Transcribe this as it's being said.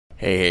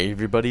Hey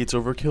everybody, it's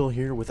Overkill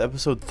here with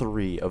episode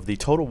 3 of the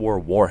Total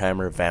War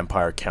Warhammer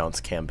Vampire Counts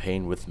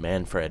campaign with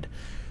Mannfred.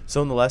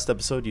 So in the last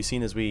episode you've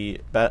seen as we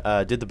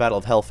did the Battle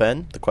of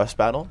Hellfen, the quest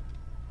battle.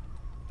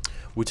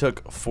 We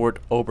took Fort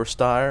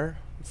Obersteyr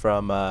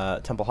from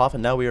Tempelhof,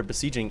 and now we are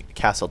besieging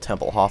Castle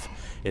Tempelhof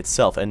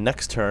itself. And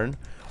next turn,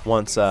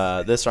 once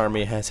this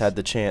army has had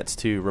the chance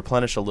to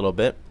replenish a little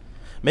bit,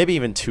 maybe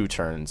even 2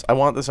 turns, I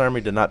want this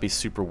army to not be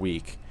super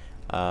weak.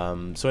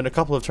 So in a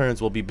couple of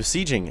turns we'll be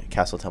besieging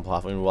Castle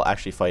Tempelhof, and we'll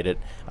actually fight it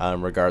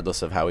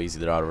regardless of how easy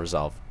the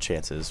auto-resolve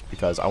chance is,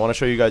 because I want to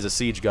show you guys a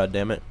siege,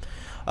 goddammit.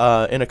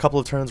 In a couple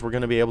of turns we're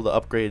going to be able to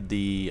upgrade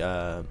the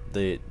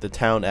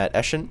town at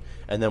Eschen,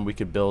 and then we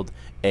could build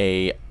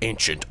a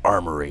ancient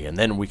armory, and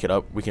then we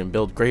can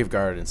build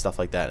Graveguard and stuff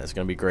like that, and it's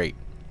going to be great.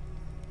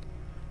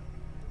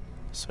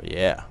 So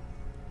yeah,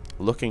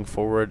 looking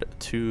forward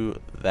to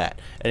that.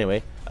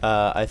 Anyway,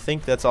 I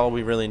think that's all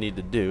we really need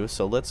to do,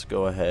 so let's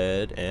go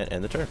ahead and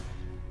end the turn.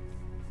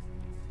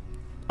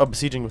 Oh,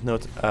 besieging with no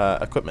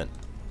equipment.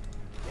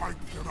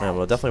 Yeah,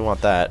 we'll definitely want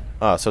that.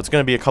 Oh, so it's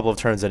going to be a couple of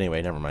turns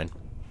anyway, never mind.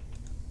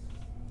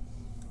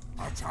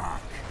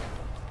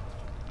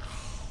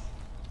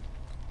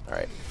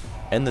 Alright,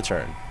 end the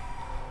turn.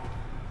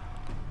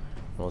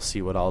 We'll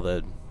see what all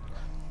the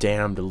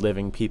damned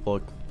living people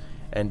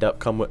end up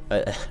coming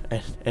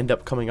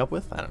up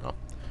with. I don't know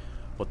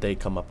what they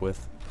come up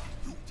with.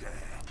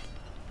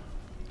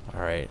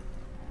 Alright.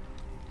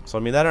 So,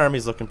 I mean, that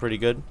army's looking pretty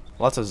good.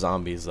 Lots of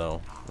zombies,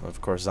 though. Of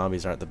course,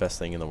 zombies aren't the best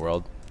thing in the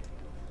world.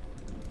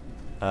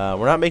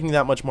 We're not making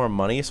that much more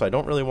money, so I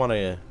don't really want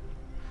to...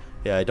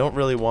 Yeah, I don't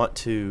really want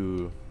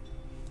to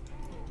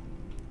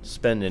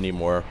spend any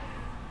more.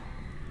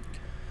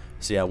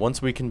 So, yeah,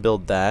 once we can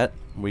build that,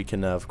 we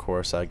can, of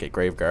course, get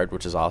Graveguard,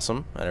 which is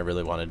awesome, and I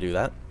really want to do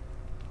that.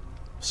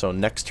 So,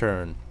 next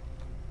turn,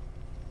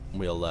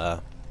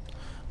 we'll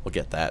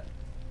get that.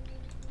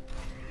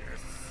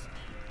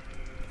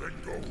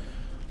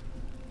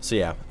 So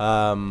yeah,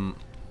 I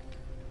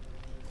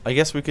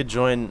guess we could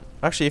join.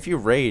 Actually, if you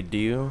raid, do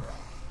you?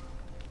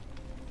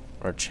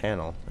 Or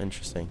channel?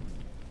 Interesting.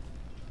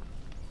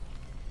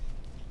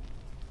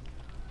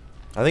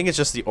 I think it's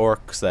just the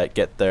orcs that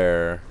get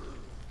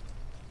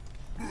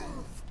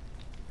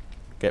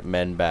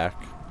men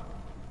back.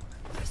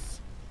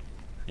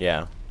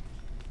 Yeah.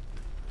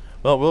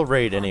 Well, we'll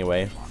raid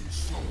anyway.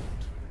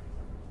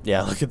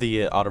 Yeah, look at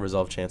the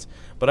auto-resolve chance.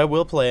 But I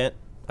will play it.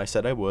 I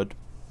said I would.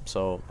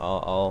 So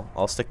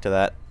I'll stick to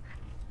that.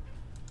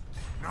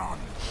 All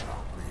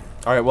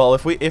right. Well,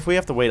 if we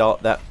have to wait all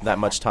that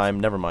much time,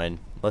 never mind.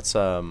 Let's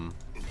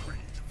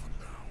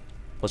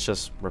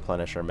just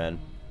replenish our men.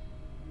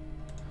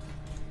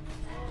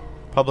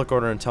 Public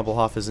order in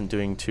Tempelhof isn't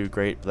doing too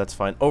great, but that's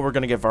fine. Oh, we're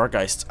gonna get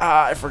Vargeist.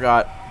 Ah, I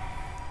forgot.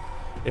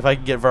 If I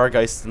could get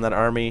Vargeist in that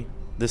army,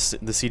 the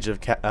siege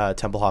of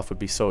Tempelhof would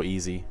be so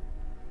easy.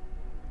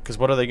 Because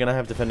what are they gonna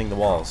have defending the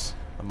walls?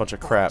 A bunch of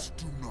crap.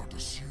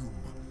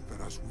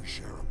 We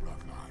share a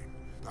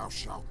bloodline. Thou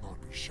shalt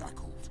not be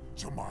shackled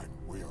to mine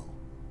will.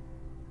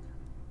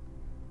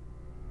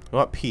 You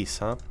want peace,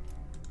 huh?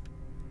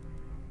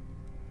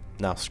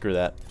 No, screw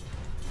that.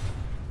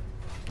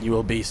 You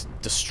will be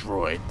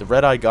destroyed. The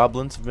red-eye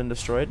goblins have been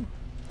destroyed.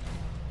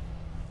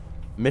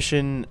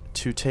 Mission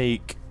to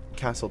take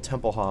Castle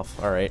Tempelhof.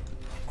 Alright.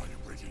 Are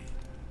you ready?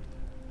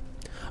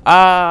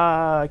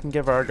 Ah, I can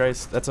get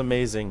Vargeist. That's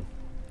amazing.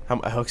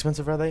 How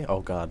expensive are they?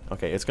 Oh god.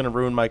 Okay, it's gonna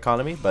ruin my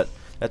economy, but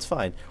that's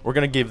fine. We're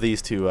gonna give these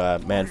to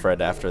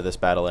Mannfred after this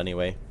battle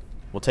anyway.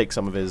 We'll take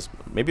some of his.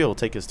 Maybe we'll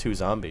take his 2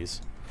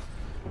 zombies.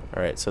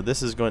 All right. So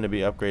this is going to be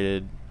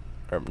upgraded,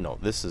 or no,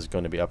 this is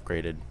going to be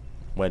upgraded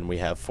when we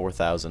have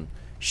 4,000.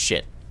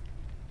 Shit.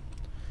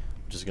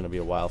 Which is gonna be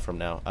a while from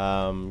now.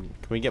 Can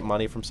we get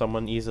money from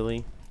someone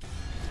easily?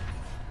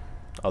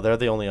 Oh, they're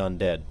the only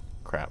undead.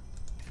 Crap.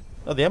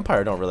 Oh, the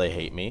Empire don't really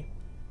hate me.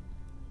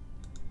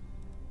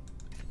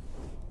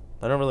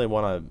 I don't really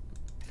want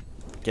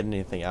to get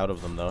anything out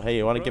of them, though. Hey,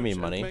 you want to give me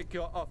money? Make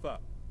your offer,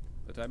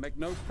 but I make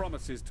no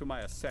promises to my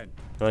ascent.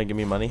 You want to give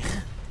me money?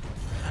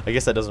 I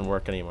guess that doesn't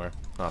work anymore.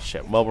 Oh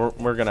shit. Well,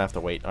 we're gonna have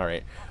to wait. All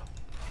right.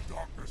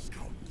 Darkness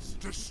comes.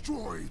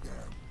 Destroy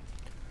them.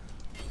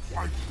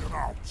 Wipe them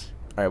out.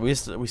 All right. We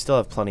still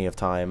have plenty of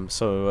time.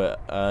 So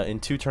in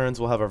 2 turns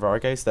we'll have our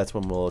Vargeist. That's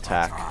when we'll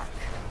attack.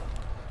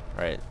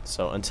 All right.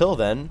 So until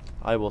then,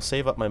 I will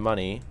save up my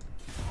money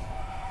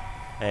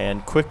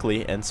and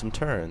quickly end some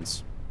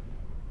turns.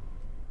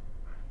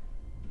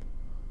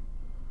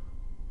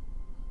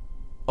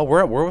 Oh, we're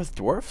at war with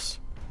dwarfs?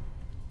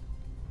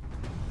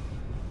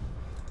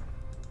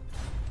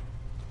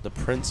 The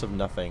Prince of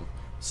Nothing.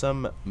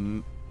 Some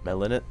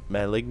malignant,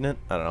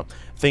 I don't know,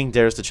 thing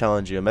dares to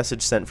challenge you. A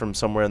message sent from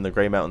somewhere in the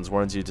Grey Mountains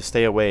warns you to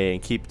stay away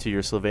and keep to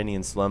your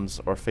Sylvanian slums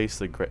or face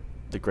the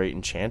great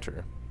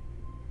enchanter.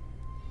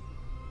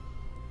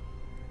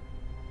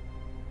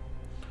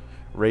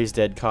 Raise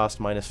dead cost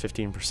minus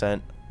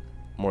 15%.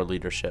 More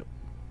leadership.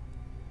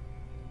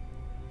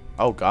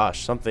 Oh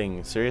gosh,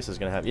 something serious is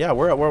gonna happen. Yeah,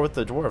 we're at war with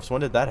the dwarfs.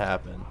 When did that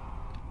happen?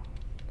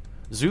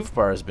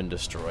 Zufbar has been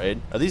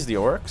destroyed. Are these the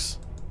orcs?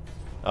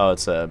 Oh,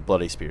 it's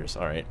bloody spears.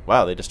 All right.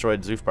 Wow, they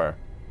destroyed Zufbar.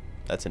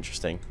 That's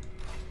interesting.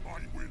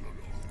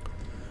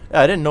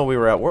 Yeah, I didn't know we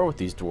were at war with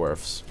these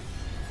dwarfs.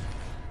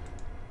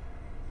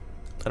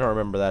 I don't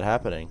remember that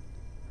happening.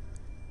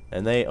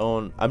 And they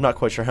own... I'm not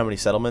quite sure how many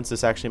settlements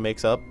this actually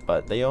makes up,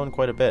 but they own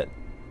quite a bit.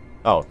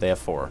 Oh, they have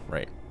 4.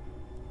 Right.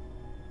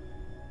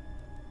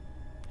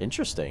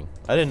 Interesting.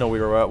 I didn't know we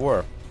were at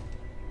war.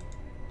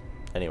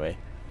 Anyway.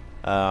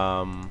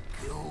 How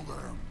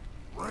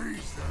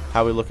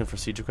are we looking for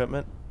siege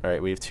equipment?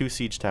 Alright, we have 2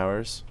 siege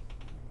towers.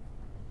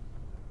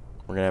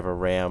 We're going to have a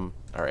ram.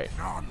 Alright.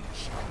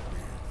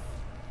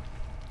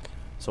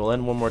 So we'll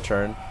end one more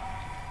turn.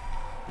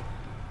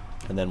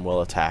 And then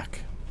we'll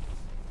attack.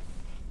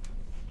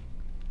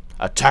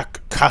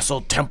 Attack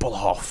Castle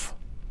Tempelhof.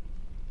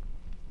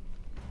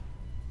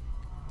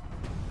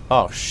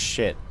 Oh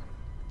shit.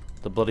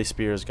 The bloody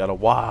spears got a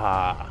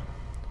wah.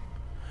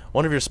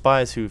 One of your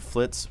spies who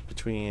flits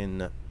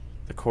between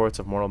the courts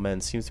of mortal men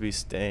seems to be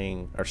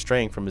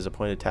straying from his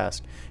appointed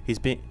task. He's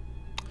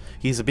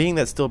a being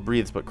that still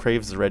breathes but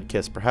craves the red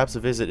kiss. Perhaps a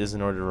visit is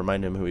in order to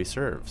remind him who he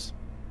serves.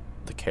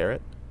 The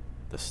carrot?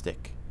 The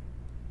stick.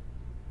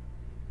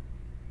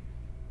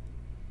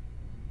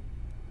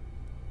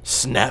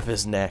 Snap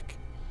his neck.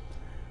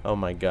 Oh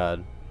my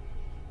god.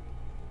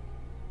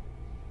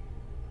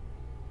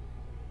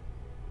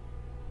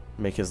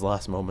 Make his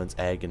last moments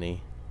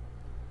agony.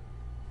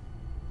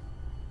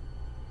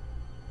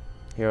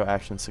 Hero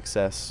action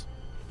success.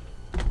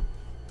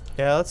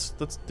 Yeah,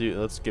 let's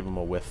give him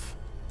a whiff.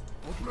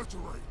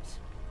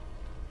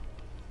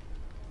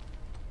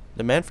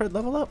 Did Mannfred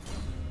level up?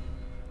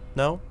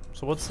 No?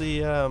 So what's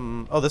the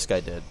oh, this guy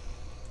did.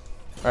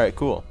 Alright,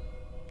 cool.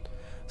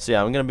 So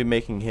yeah, I'm gonna be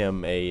making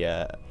him a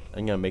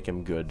I'm gonna make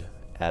him good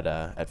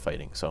at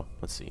fighting. So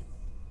let's see.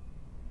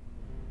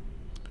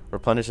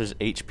 Replenishes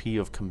HP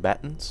of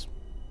combatants.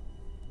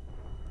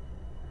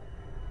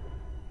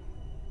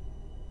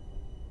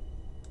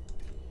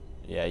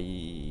 Yeah,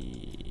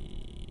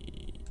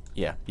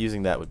 yeah,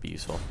 using that would be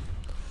useful.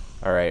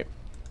 Alright.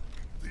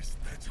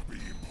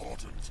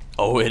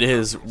 Oh, it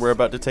is. We're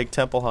about to take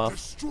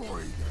Tempelhof.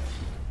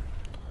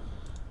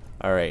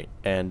 Alright,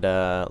 and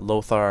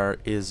Lothar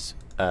is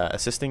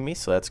assisting me,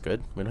 so that's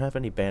good. We don't have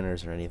any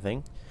banners or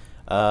anything.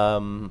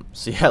 So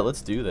yeah,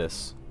 let's do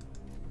this.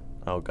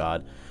 Oh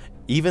god.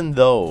 Even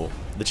though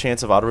the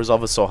chance of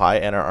auto-resolve is so high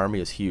and our army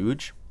is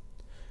huge,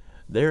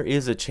 there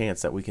is a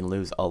chance that we can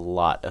lose a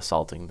lot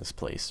assaulting this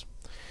place.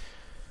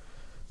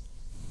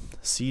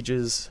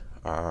 Sieges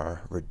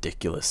are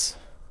ridiculous.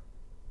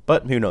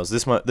 But who knows?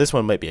 This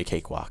one might be a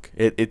cakewalk.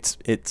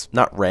 It's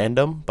not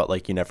random, but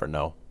like you never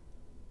know.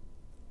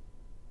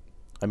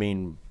 I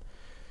mean,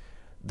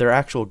 their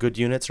actual good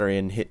units are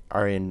in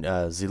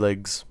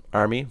Zileg's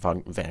army,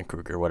 Van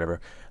Kruger, whatever.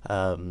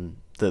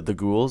 The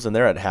ghouls, and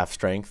they're at half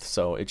strength,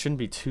 so it shouldn't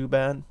be too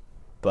bad.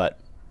 But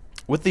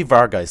with the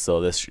Vargeist, though,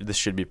 this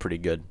should be pretty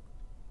good.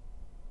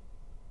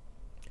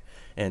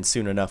 And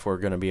soon enough, we're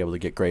going to be able to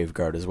get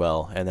Graveguard as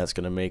well, and that's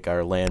going to make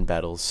our land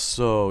battles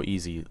so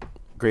easy.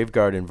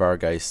 Graveguard and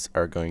Vargeist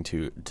are going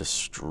to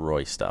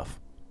destroy stuff,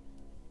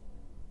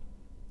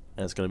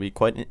 and it's going to be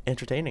quite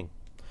entertaining.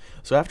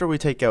 So after we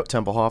take out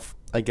Tempelhof,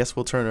 I guess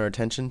we'll turn our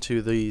attention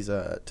to these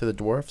to the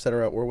dwarfs that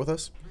are at war with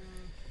us.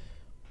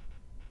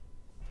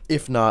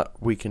 If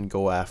not, we can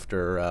go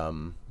after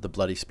the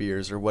Bloody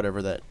Spears or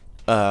whatever that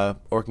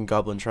Orc and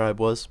Goblin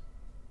tribe was.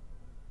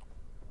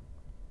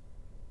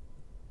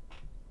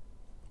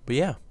 But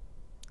yeah.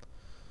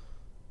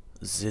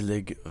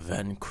 Zileg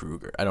Van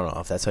Kruger. I don't know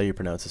if that's how you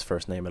pronounce his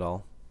first name at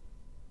all.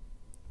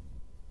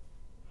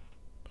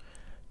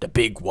 The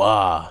Big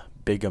Wah.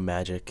 Big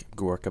Magic.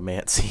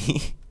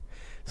 Gorkamancy.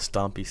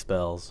 Stompy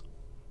spells.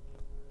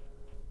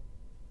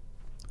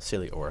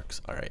 Silly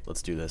orcs. Alright,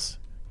 let's do this.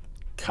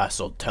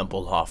 Castle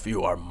Tempelhof,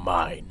 you are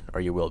mine.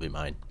 Or you will be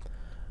mine.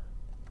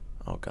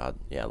 Oh god.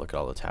 Yeah, look at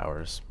all the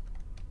towers.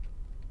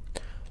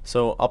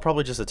 So, I'll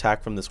probably just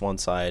attack from this one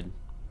side.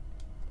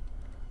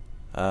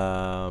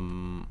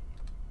 Oh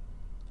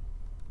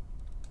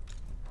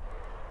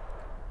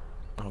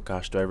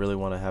gosh, do I really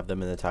want to have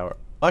them in the tower?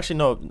 Well, actually,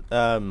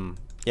 no.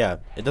 Yeah,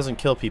 it doesn't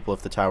kill people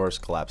if the towers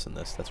collapse in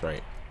this. That's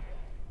right.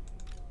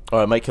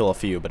 Oh, it might kill a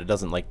few, but it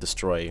doesn't, like,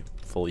 destroy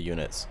full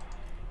units.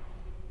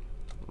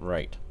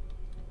 Right.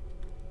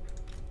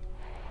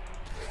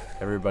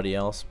 Everybody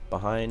else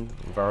behind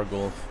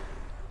Vargulf.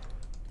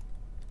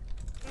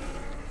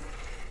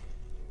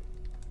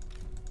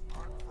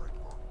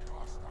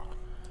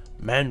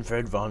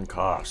 Mannfred von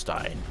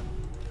Carstein.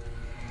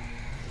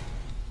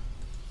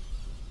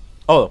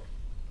 Oh.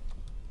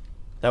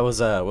 That was,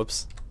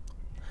 whoops.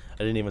 I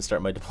didn't even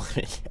start my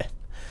deployment yet.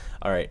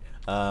 Alright,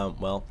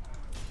 well.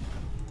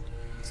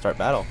 Start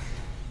battle.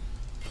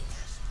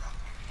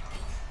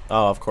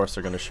 Oh, of course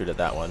they're going to shoot at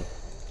that one.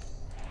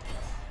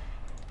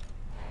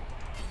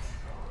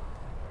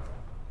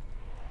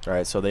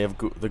 Alright, so they have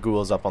the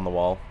ghouls up on the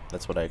wall.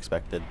 That's what I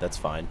expected. That's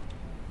fine.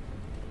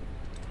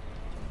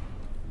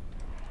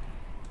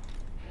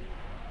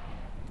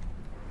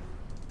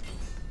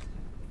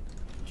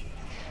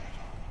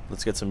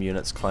 Let's get some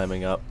units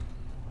climbing up.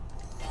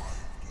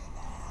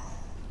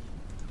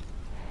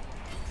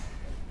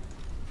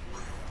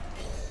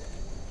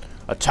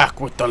 Attack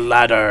with the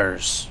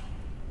ladders!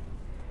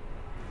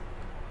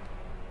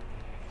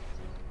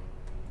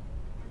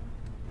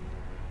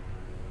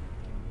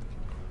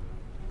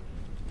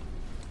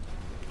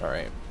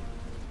 Alright.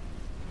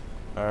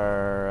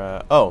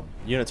 Oh,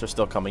 units are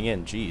still coming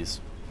in.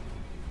 Jeez.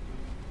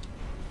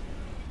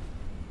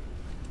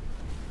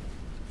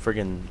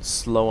 Friggin'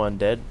 slow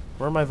undead.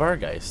 Where are my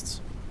Vargeists?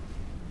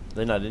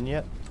 They're not in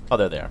yet? Oh,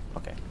 there they are.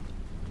 Okay.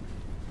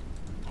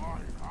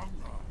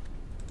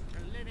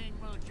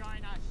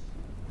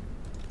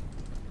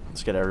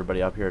 Let's get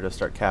everybody up here to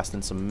start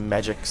casting some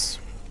magics.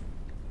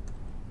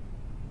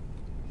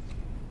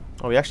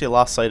 Oh, we actually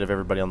lost sight of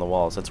everybody on the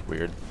walls. That's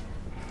weird.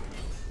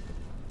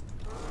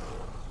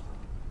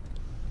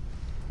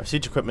 Our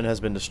siege equipment has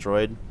been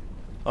destroyed.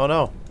 Oh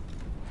no.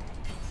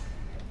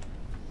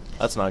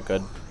 That's not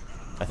good.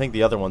 I think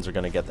the other ones are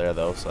going to get there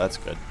though, so that's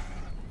good.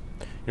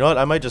 You know what?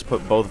 I might just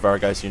put both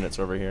Vargeist units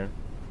over here.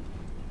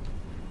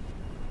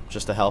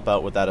 Just to help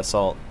out with that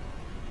assault.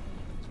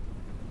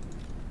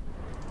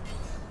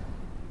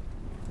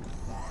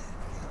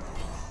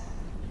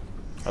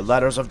 Our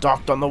ladders have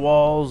docked on the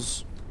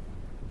walls.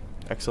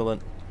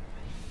 Excellent.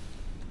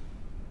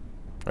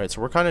 Alright, so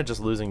we're kind of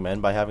just losing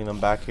men by having them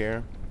back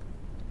here.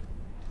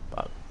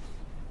 But,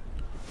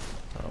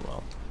 oh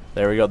well.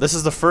 There we go. This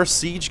is the first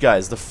siege,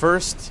 guys. The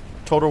first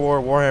Total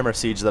War Warhammer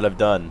siege that I've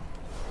done.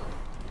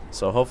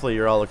 So hopefully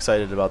you're all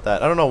excited about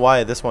that. I don't know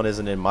why this one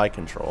isn't in my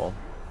control.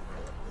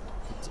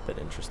 It's a bit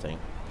interesting.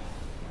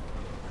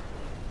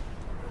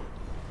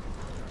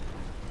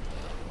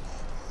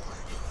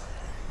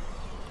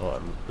 Oh,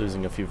 I'm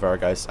losing a few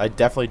Vargeists. I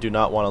definitely do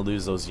not want to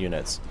lose those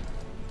units.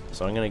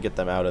 So I'm going to get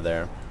them out of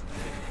there.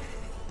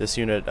 This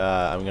unit,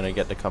 I'm going to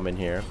get to come in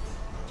here.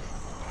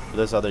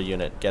 This other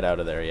unit, get out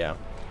of there, yeah.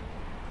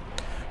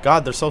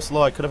 God, they're so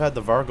slow. I could have had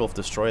the Vargulf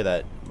destroy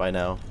that by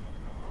now.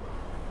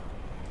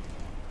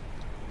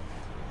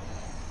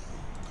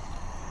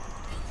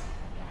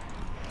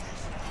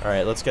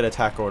 Alright, let's get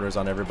attack orders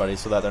on everybody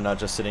so that they're not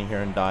just sitting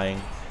here and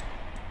dying.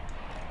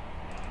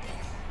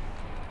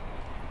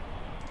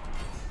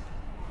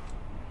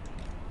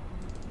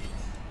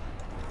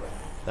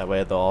 That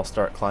way they'll all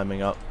start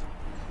climbing up.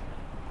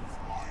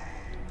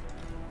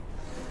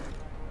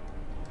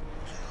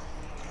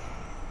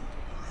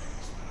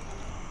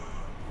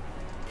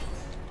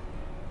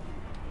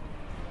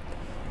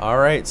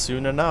 Alright,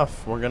 soon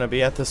enough, we're going to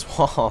be at this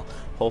wall.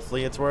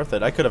 Hopefully it's worth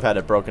it. I could have had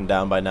it broken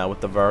down by now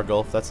with the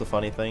Vargulf. That's the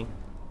funny thing.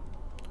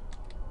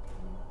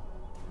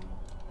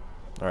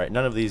 Alright,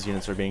 none of these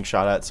units are being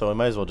shot at, so I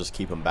might as well just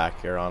keep them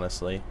back here,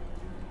 honestly.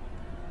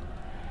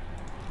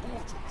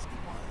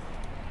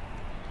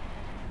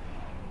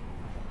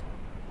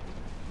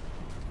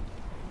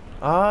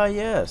 Ah,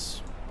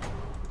 yes.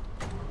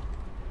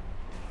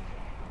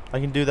 I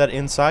can do that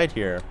inside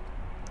here.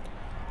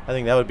 I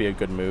think that would be a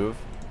good move.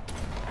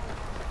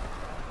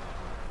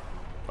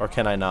 Or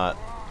can I not?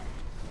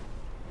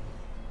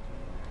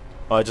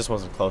 Oh, it just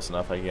wasn't close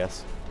enough, I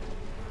guess.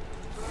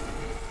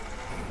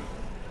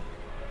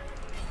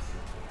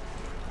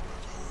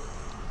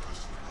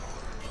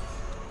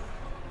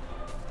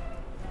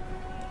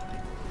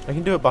 I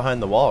can do it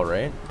behind the wall,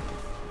 right?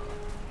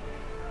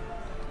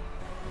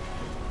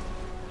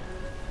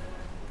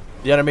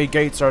 The enemy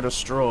gates are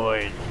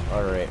destroyed.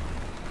 Alright.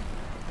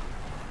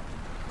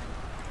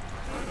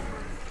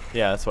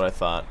 Yeah, that's what I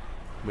thought.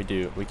 We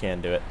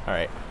can do it.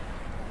 Alright.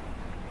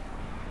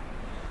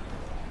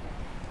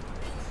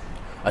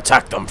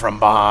 Attack them from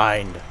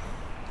behind.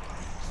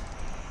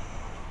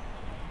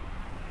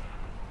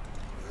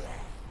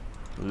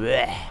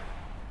 Blech.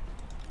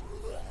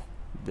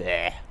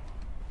 Blech.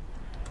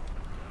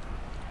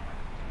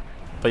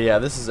 But yeah,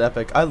 this is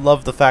epic. I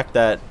love the fact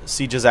that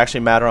sieges actually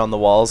matter on the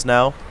walls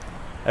now.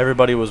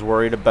 Everybody was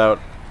worried about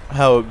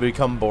how it would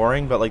become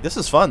boring, but like this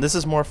is fun. This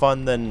is more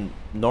fun than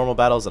normal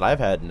battles that I've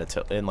had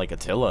in like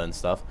Attila and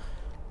stuff.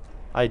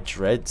 I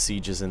dread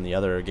sieges in the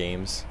other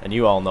games, and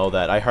you all know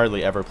that. I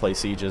hardly ever play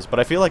sieges, but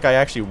I feel like I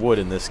actually would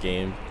in this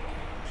game.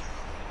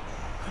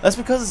 That's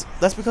because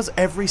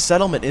every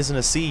settlement isn't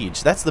a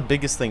siege. That's the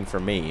biggest thing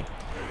for me.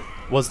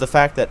 Was the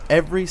fact that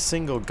every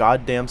single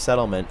goddamn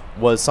settlement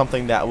was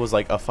something that was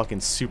like a fucking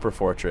super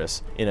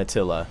fortress in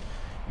Attila.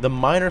 The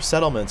minor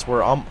settlements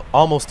were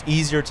almost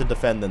easier to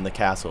defend than the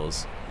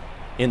castles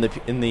in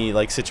the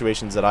like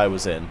situations that I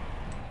was in,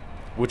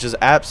 which is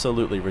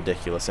absolutely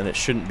ridiculous, and it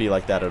shouldn't be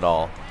like that at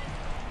all.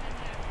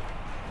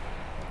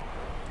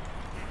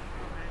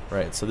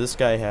 Right, so this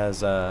guy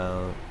has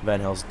Van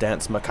Hel's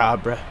Dance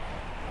Macabre,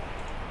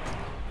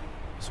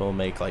 so we'll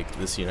make like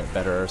this unit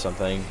better or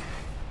something,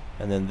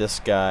 and then this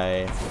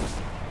guy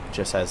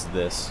just has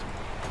this.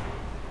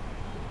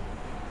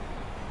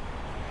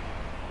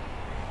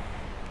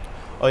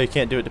 Oh, you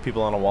can't do it to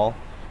people on a wall?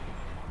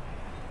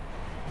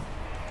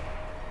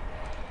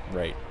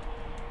 Right.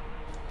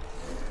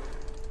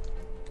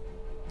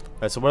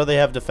 Alright, so what do they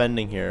have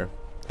defending here?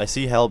 I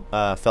see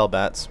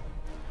Fellbats.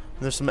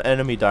 There's some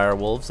enemy dire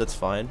wolves, that's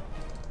fine.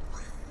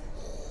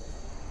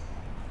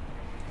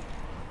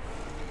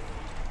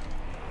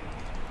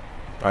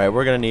 Alright,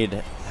 we're gonna need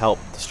help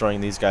destroying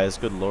these guys.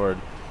 Good lord.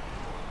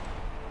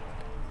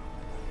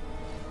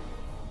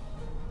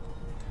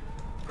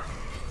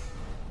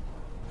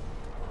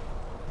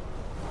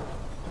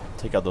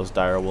 Take out those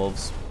dire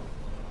wolves.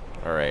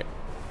 Alright.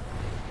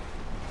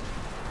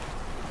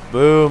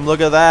 Boom,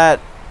 look at that!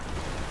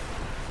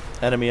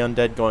 Enemy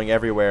undead going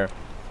everywhere.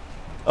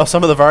 Oh,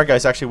 some of the Var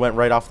guys actually went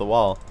right off the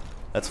wall.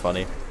 That's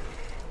funny.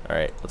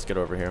 Alright, let's get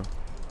over here.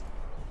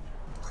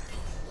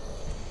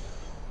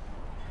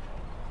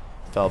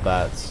 Fell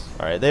bats.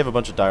 Alright, they have a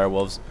bunch of dire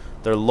wolves.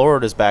 Their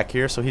lord is back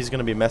here, so he's going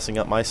to be messing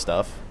up my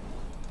stuff.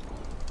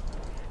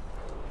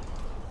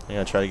 I'm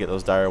going to try to get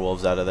those dire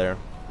wolves out of there.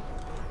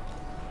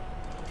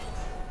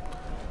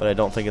 But I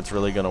don't think it's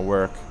really going to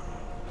work.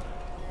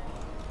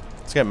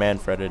 Let's get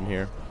Mannfred in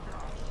here.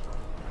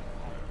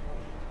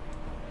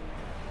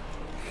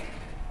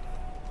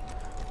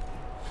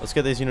 Let's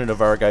get these unit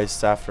of our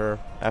guys after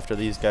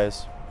these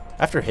guys.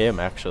 After him,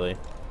 actually.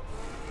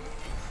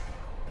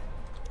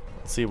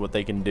 Let's see what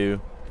they can do.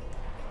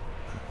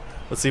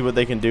 Let's see what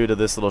they can do to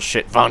this little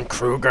shit Von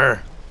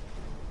Kruger.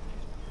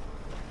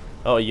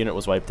 Oh, a unit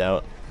was wiped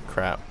out.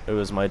 Crap. It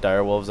was my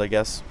dire wolves, I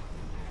guess.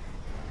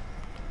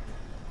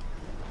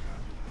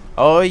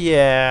 Oh,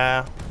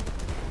 yeah.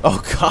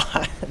 Oh,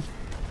 God.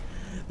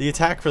 The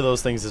attack for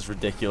those things is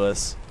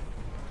ridiculous.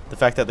 The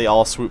fact that they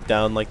all swoop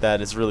down like that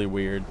is really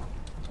weird.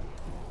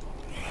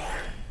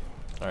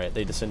 Alright,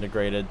 they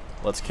disintegrated.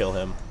 Let's kill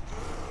him.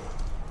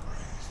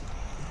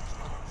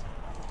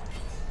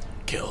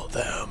 Kill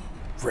them.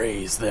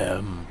 Raise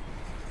them.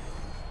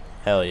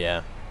 Hell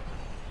yeah.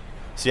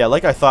 So yeah,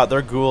 like I thought,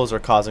 their ghouls are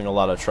causing a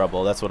lot of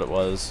trouble. That's what it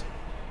was.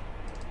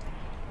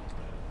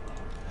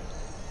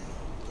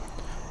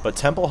 But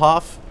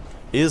Tempelhof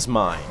is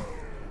mine.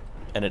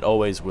 And it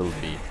always will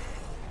be.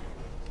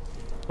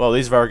 Well,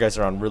 these Var guys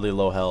are on really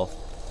low health.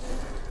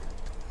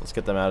 Let's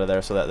get them out of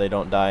there so that they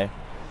don't die.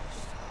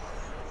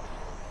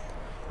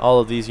 All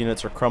of these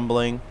units are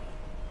crumbling.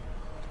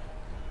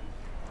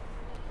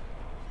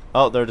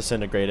 Oh, they're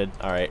disintegrated.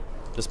 Alright.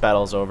 This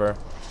battle's over.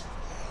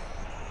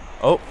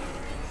 Oh.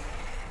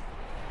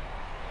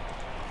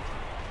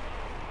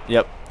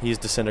 Yep, he's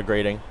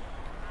disintegrating.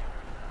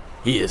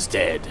 He is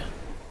dead.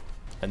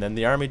 And then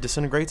the army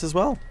disintegrates as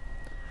well.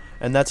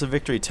 And that's a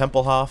victory.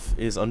 Tempelhof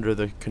is under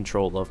the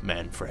control of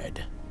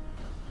Mannfred.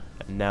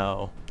 And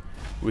now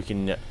we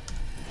can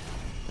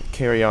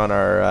carry on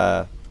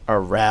our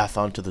wrath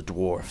onto the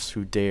dwarfs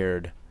who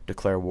dared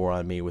declare war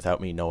on me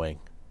without me knowing.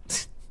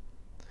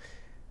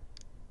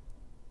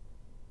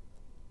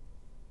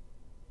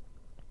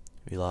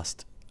 We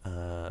lost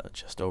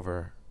just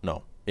over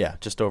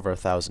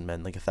 1,000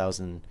 men, like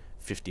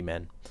 1,050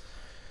 men.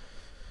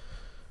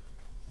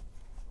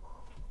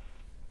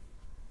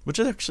 Which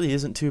actually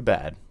isn't too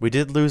bad. We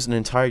did lose an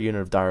entire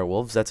unit of dire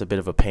wolves. That's a bit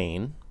of a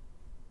pain.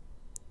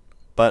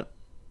 But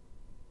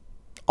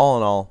all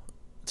in all,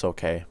 it's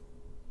okay.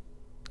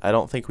 I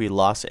don't think we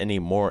lost any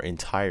more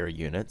entire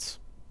units.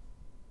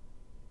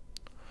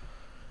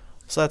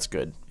 So that's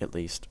good, at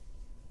least.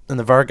 And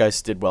the Var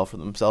guys did well for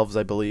themselves,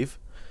 I believe.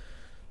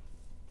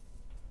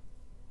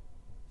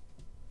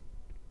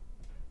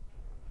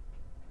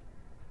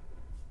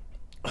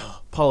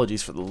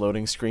 Apologies for the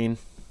loading screen.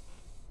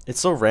 It's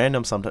so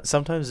random sometimes.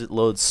 Sometimes it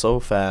loads so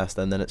fast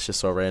and then it's just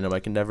so random.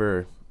 I can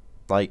never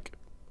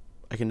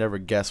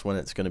guess when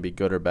it's going to be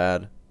good or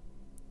bad.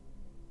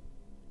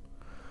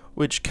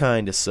 Which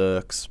kind of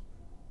sucks.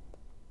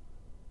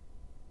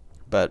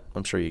 But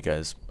I'm sure you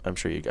guys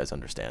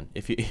understand.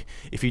 If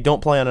you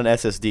don't play on an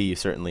SSD, you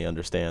certainly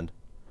understand.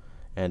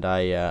 And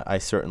I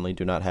certainly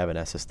do not have an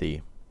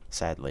SSD,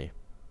 sadly.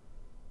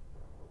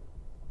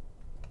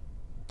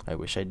 I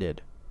wish I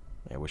did.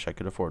 I wish I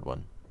could afford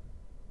one.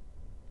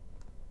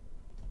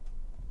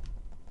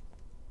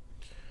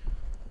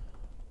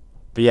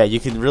 But yeah, you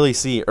can really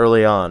see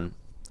early on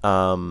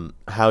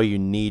how you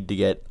need to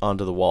get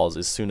onto the walls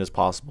as soon as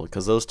possible,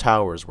 because those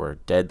towers were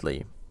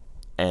deadly.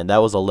 And that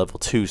was a level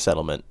 2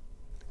 settlement.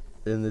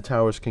 And the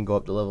towers can go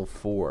up to level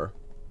 4.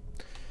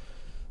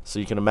 So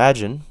you can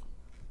imagine,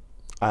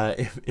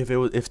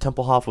 if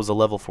Tempelhof was a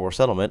level 4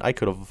 settlement, I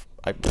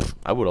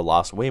would have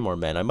lost way more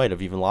men. I might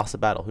have even lost the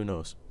battle, who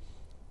knows.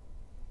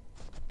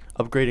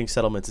 Upgrading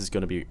settlements is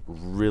going to be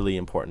really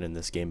important in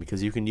this game,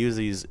 because you can use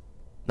these,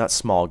 not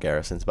small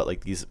garrisons, but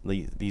like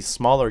these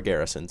smaller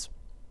garrisons.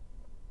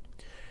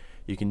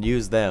 You can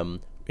use them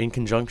in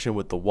conjunction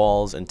with the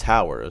walls and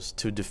towers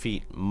to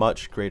defeat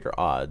much greater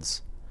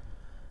odds.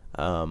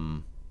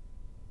 And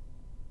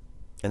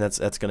that's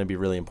going to be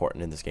really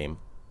important in this game.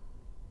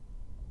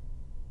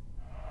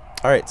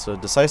 Alright, so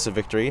decisive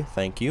victory,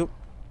 thank you.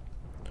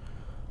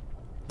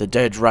 The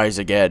dead rise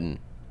again.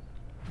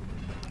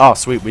 Oh,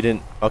 sweet, we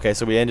didn't... Okay,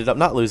 so we ended up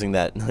not losing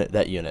that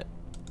that unit.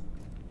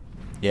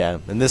 Yeah,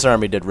 and this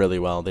army did really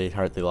well. They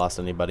hardly lost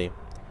anybody.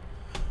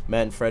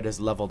 Mannfred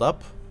has leveled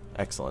up.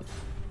 Excellent.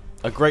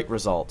 A great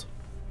result.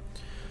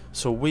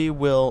 So we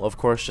will, of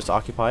course, just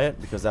occupy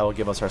it, because that will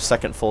give us our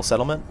second full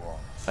settlement,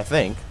 I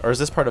think. Or is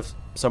this part of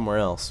somewhere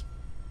else?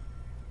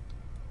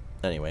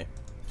 Anyway.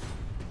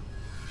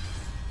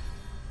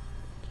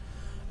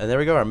 And there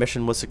we go. Our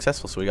mission was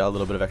successful, so we got a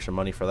little bit of extra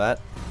money for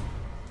that.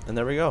 And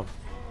there we go.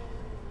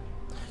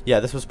 Yeah,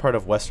 this was part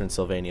of Western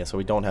Sylvania, so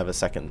we don't have a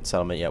second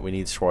settlement yet. We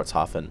need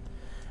Schwarzhofen.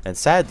 And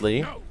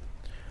sadly,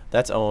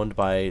 that's owned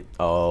by...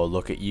 Oh,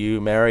 look at you,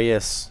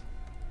 Marius.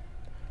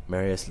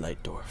 Marius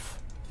Leitdorf.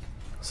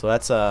 So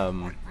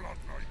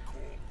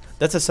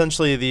that's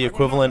essentially the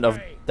equivalent of...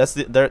 That's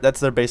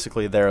their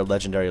basically their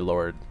legendary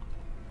lord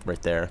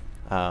right there.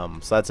 So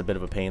that's a bit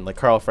of a pain. Like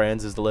Karl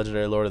Franz is the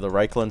legendary lord of the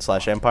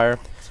Reichland / Empire.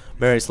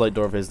 Marius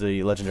Leitdorf is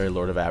the legendary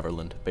lord of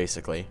Averland,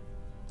 basically.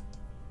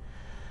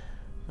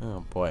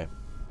 Oh boy.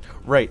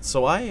 Right,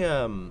 so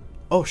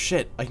oh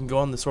shit, I can go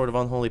on the Sword of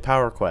Unholy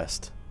Power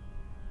quest.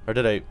 Or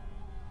did I...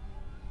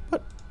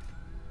 What?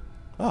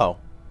 Oh.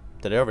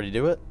 Did I already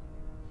do it?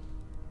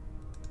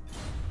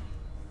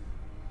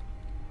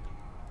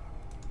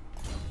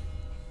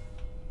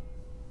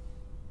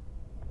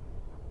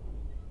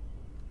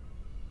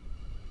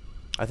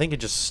 I think it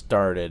just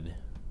started.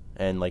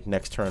 And like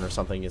next turn or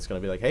something, it's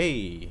going to be like,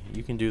 hey,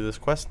 you can do this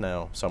quest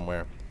now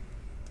somewhere.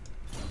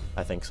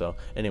 I think so.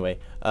 Anyway,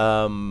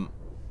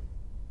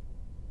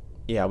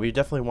 yeah, we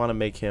definitely want to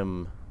make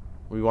him...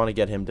 We want to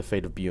get him to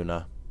Fate of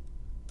Buna.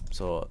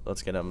 So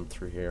let's get him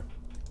through here.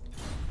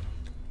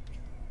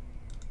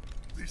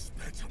 This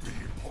better be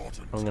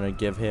important. I'm going to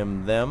give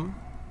him them.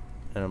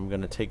 And I'm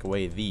going to take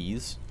away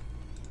these.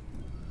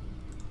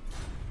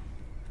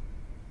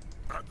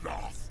 At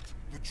last,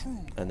 the true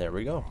And there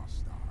we go. Carstein.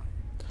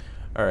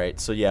 Alright,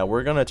 so yeah,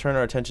 we're going to turn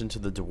our attention to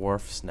the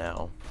dwarfs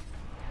now.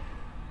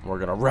 We're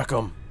going to wreck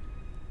them.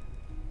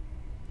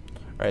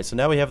 Alright, so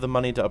now we have the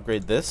money to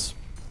upgrade this.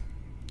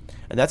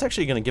 And that's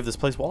actually going to give this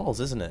place walls,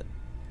 isn't it?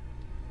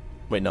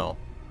 Wait, no.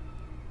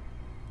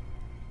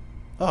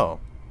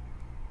 Oh.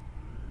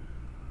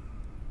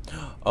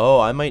 Oh,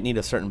 I might need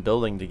a certain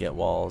building to get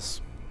walls.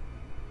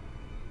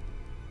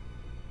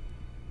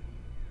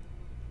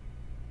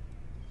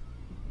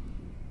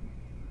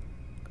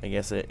 I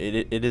guess it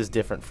is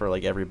different for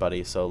like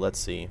everybody, so let's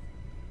see.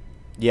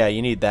 Yeah,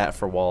 you need that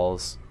for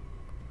walls.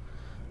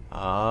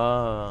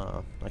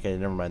 Ah, okay,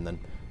 never mind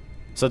then.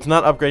 So it's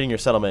not upgrading your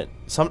settlement.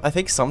 I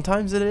think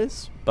sometimes it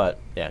is, but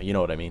yeah, you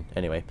know what I mean.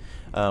 Anyway,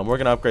 we're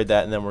gonna upgrade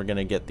that, and then we're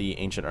gonna get the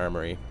ancient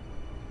armory.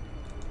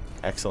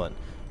 Excellent.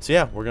 So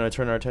yeah, we're gonna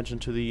turn our attention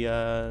to the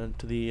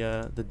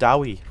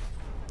Dawi,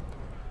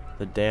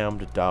 the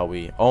damned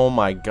Dawi. Oh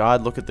my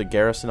God! Look at the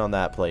garrison on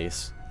that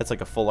place. That's like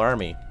a full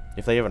army.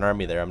 If they have an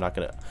army there, I'm not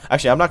gonna.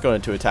 Actually, I'm not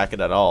going to attack it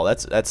at all.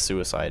 That's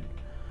suicide.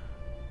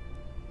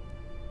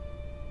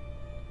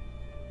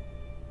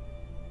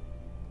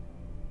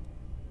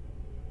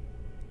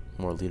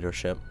 More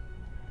leadership.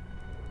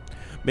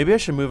 Maybe I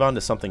should move on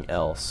to something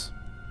else.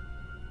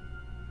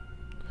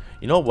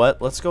 You know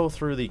what? Let's go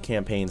through the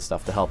campaign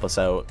stuff to help us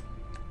out.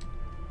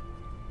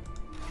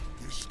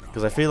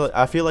 Because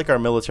I feel like our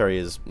military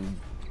is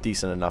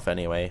decent enough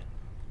anyway.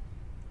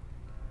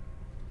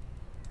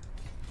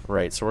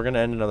 Right, so we're gonna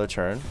end another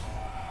turn,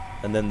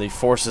 and then the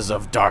forces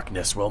of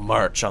darkness will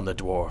march on the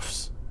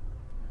dwarfs.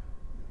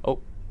 Oh.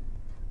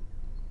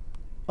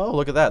 Oh,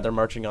 look at that! They're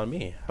marching on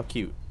me. How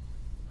cute.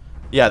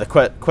 Yeah,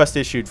 the quest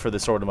issued for the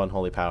Sword of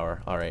Unholy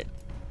Power. Alright.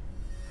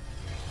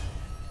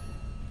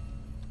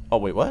 Oh,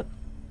 wait, what?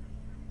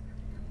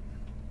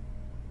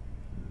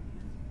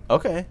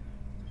 Okay.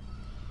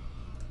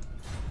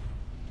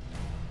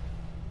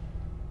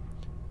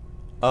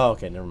 Oh,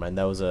 okay, never mind.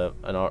 That was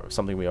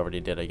something we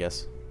already did, I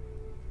guess.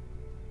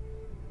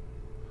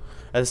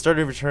 At the start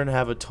of your turn,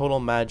 have a total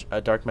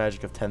dark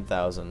magic of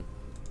 10,000.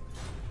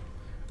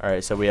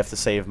 Alright, so we have to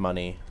save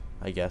money,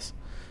 I guess.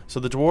 So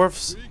the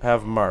dwarfs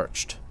have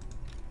marched.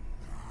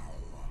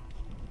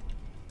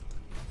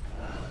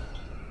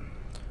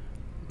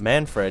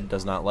 Mannfred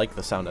does not like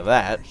the sound of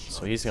that,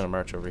 so he's going to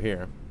march over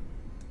here.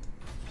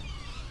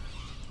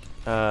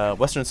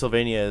 Western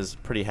Sylvania is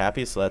pretty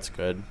happy, so that's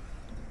good.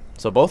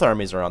 So both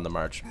armies are on the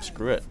march.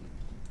 Screw it.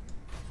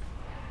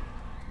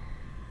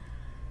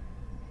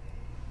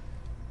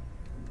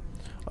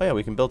 Oh yeah,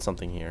 we can build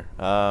something here.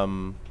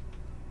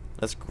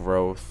 That's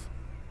growth.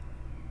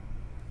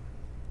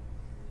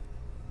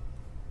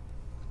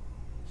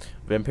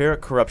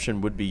 Vampiric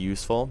corruption would be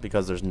useful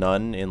because there's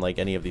none in like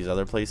any of these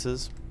other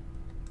places.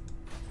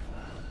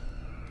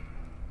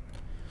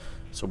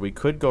 So we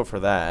could go for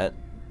that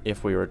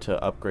if we were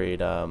to upgrade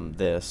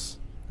this.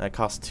 That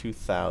costs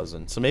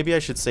 2,000. So maybe I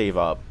should save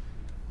up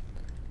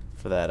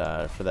for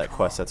that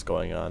quest that's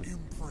going on.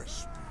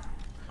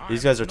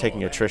 These guys are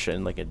taking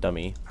attrition like a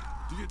dummy.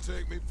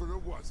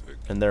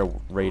 And they're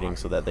raiding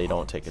so that they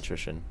don't take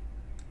attrition.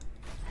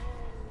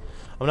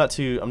 I'm not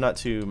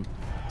too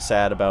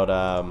sad about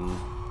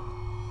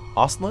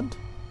Ostland?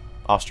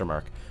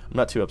 Ostermark. I'm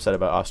not too upset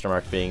about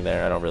Ostermark being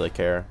there. I don't really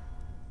care.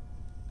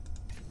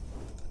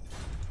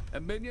 A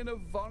minion of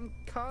von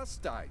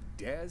Carstein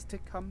dares to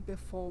come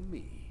before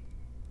me.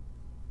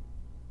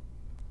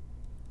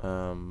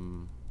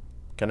 Can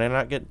I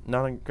not get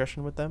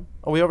non-aggression with them?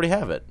 Oh, we already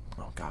have it.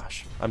 Oh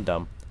gosh, I'm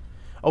dumb.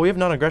 Oh, we have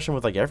non-aggression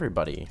with like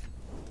everybody.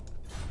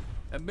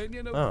 A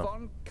minion of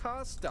von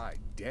Carstein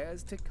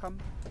dares to come.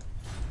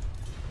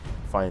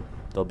 fine.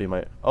 They'll be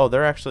my... Oh,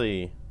 they're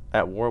actually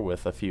at war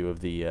with a few of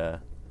the...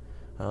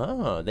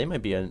 Oh, they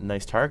might be a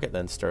nice target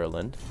then,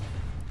 Sterling.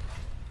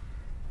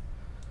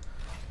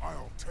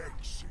 I'll take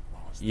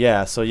Sigmar's.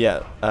 Yeah, so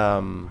yeah,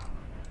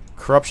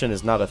 corruption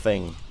is not a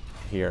thing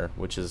here,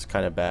 which is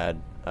kind of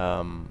bad.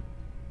 Can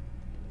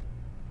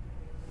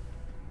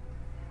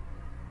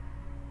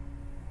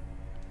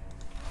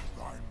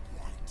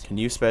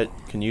you spread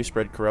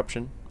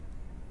corruption?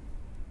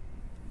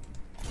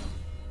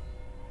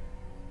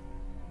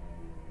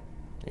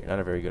 You're not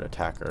a very good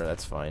attacker,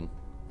 that's fine.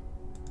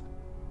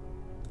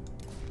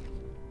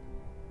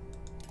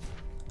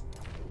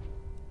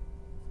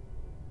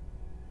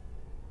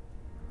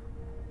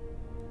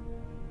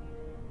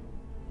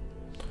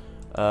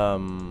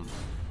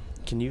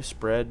 Can you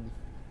spread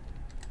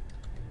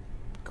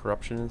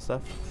corruption and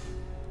stuff?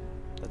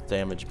 That's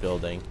damage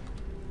building.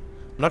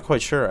 I'm not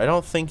quite sure. I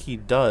don't think he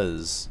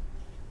does,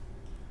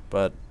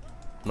 but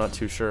I'm not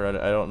too sure.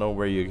 I don't know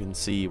where you can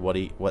see what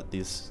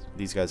these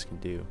guys can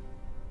do.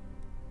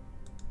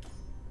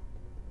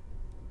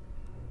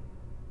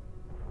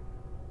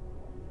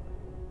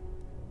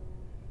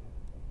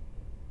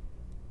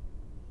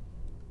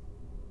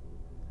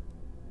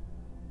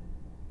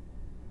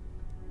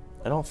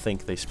 I don't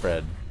think they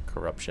spread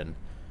corruption,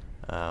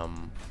 but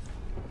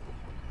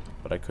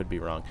I could be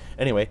wrong.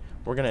 Anyway,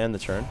 we're gonna end the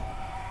turn,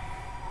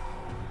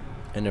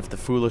 and if the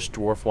foolish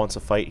dwarf wants a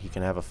fight, he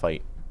can have a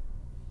fight,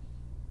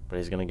 but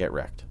he's gonna get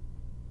wrecked.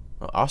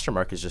 Well,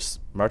 Ostermark is just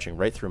marching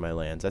right through my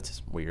lands. That's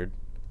just weird.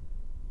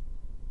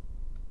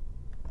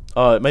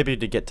 Oh, it might be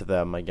to get to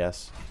them, I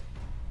guess.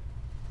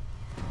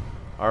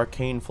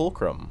 Arcane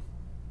Fulcrum.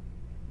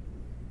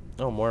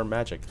 Oh, more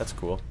magic. That's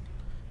cool.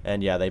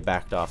 And yeah, they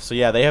backed off. So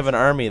yeah, they have an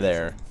army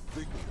there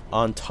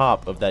on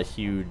top of that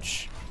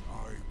huge...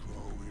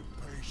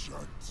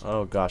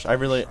 Oh gosh, I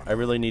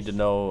really need to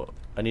know.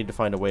 I need to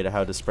find a way to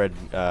how to spread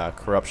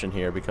corruption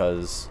here,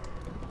 because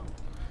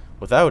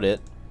without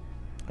it,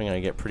 I'm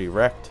gonna get pretty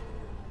wrecked.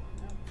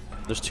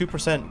 There's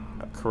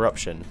 2%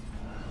 corruption.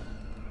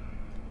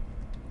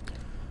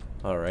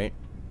 All right.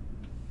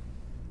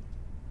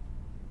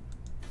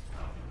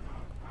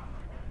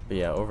 But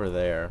yeah, over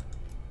there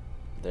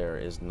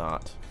is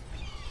not.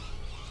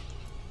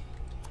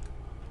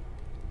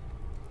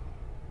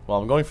 Well,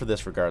 I'm going for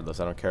this regardless.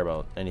 I don't care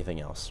about anything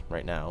else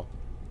right now.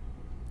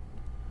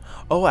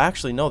 Oh,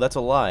 actually, no, that's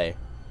a lie.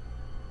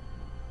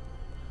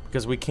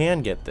 Because we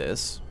can get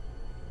this.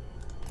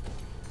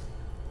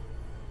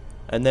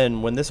 And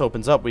then when this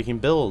opens up, we can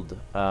build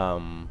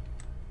the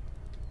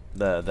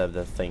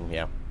thing,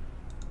 yeah.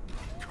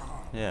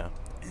 Yeah.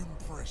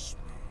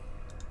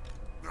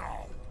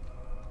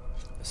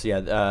 So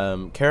yeah,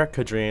 Karak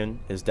Kadrian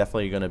is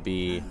definitely going to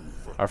be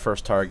our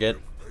first target.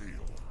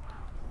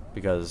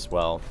 Because,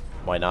 well,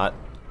 why not?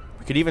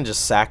 We could even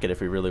just sack it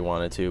if we really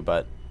wanted to,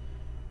 but...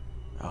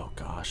 Oh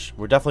gosh,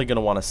 we're definitely going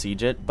to want to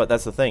siege it, but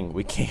that's the thing,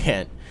 we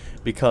can't,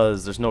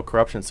 because there's no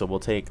corruption, so we'll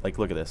take, like,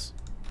 look at this.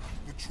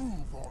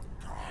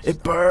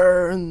 It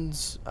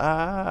burns!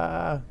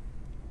 Ah!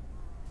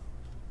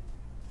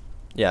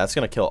 Yeah, that's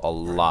going to kill a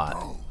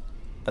lot.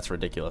 That's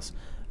ridiculous.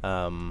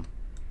 Yeah,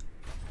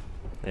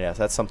 so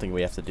that's something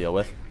we have to deal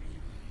with.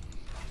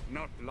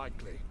 Not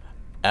likely.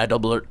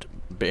 Adalbert.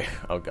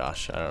 Oh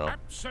gosh, I don't know.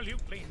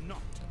 Absolutely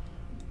not.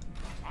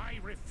 I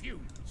refuse.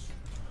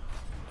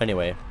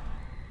 Anyway.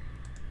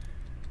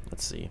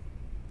 Let's see.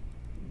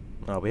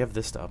 Oh, we have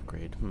this to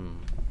upgrade.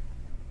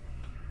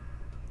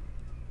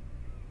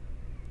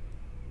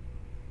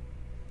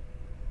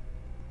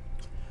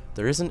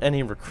 There isn't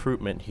any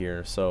recruitment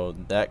here, so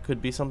that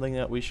could be something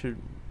that we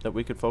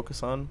could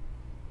focus on.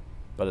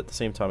 But at the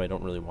same time, I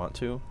don't really want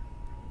to.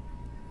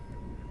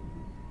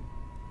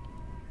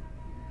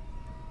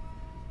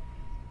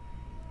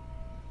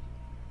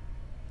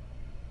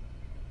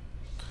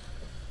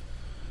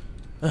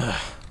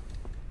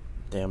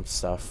 Damn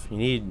stuff. You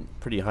need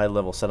pretty high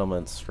level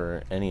settlements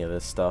for any of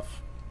this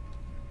stuff,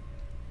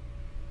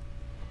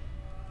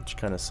 which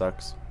kind of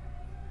sucks.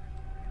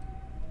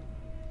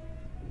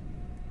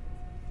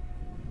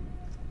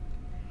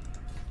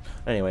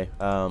 Anyway,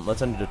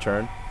 let's end the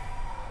turn.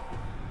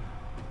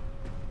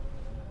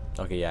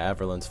 Okay, yeah,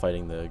 Averland's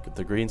fighting the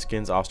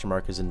Greenskins.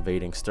 Ostermark is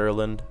invading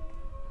Stirland.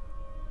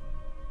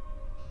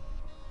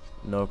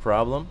 No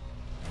problem.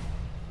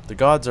 The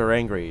gods are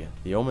angry.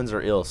 The omens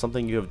are ill.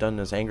 Something you have done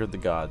has angered the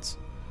gods.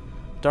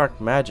 Dark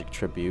magic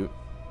tribute.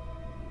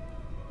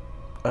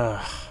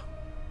 Ugh.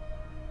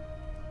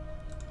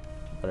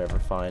 Whatever,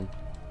 fine.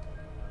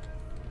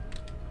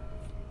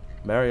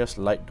 Marius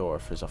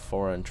Lightdorf is a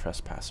foreign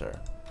trespasser.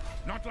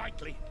 Not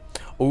likely.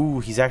 Ooh,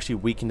 he's actually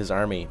weakened his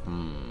army.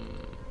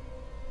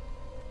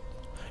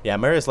 Yeah,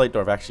 Marius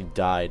Lightdorf actually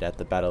died at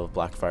the Battle of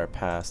Blackfire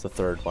Pass, the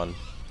third one.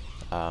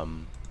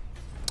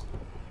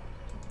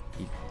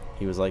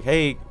 He was like,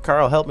 hey,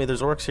 Karl, help me,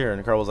 there's orcs here.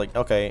 And Karl was like,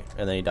 okay.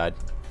 And then he died.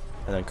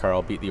 And then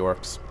Karl beat the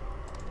orcs.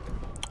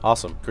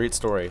 Awesome. Great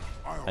story.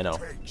 I know.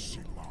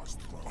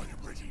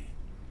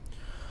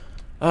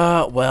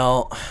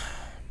 Well,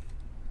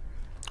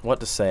 what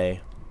to say?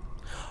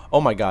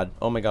 Oh my god.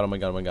 Oh my god. Oh my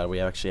god. Oh my god. We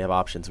actually have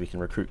options. We can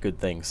recruit good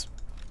things.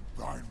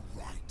 Thine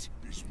right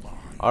is mine.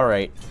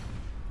 Alright.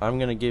 I'm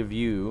going to give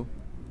you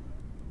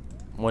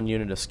 1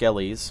 unit of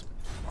skellies.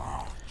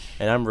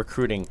 And I'm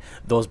recruiting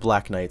those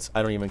Black Knights.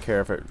 I don't even care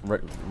if it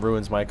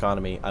ruins my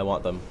economy. I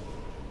want them.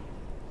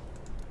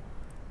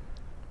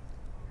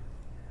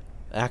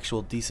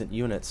 Actual decent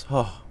units.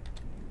 Oh.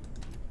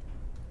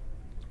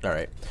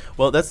 Alright.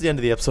 Well, that's the end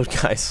of the episode,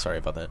 guys. Sorry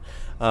about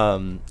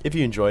that. If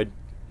you enjoyed,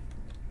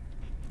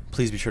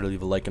 please be sure to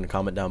leave a like and a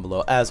comment down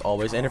below, as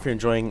always. And if you're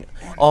enjoying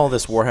all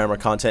this Warhammer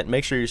content,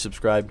 make sure you're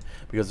subscribed,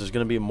 because there's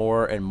going to be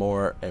more and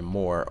more and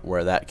more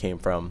where that came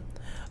from.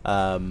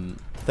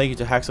 Thank you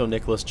to Haxo,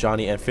 Nicholas,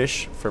 Johnny, and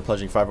Fish for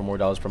pledging $5 or more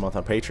per month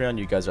on Patreon.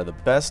 You guys are the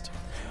best.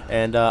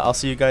 And I'll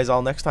see you guys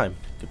all next time.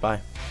 Goodbye.